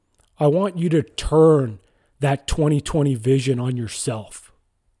I want you to turn that 2020 vision on yourself.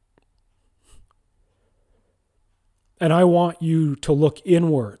 And I want you to look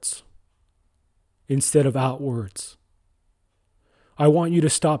inwards instead of outwards. I want you to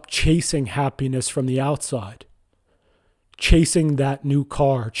stop chasing happiness from the outside. Chasing that new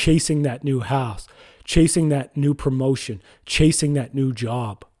car, chasing that new house, chasing that new promotion, chasing that new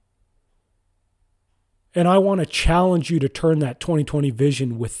job. And I want to challenge you to turn that 2020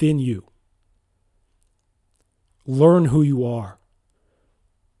 vision within you. Learn who you are.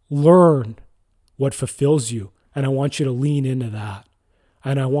 Learn what fulfills you. And I want you to lean into that.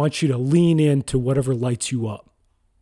 And I want you to lean into whatever lights you up.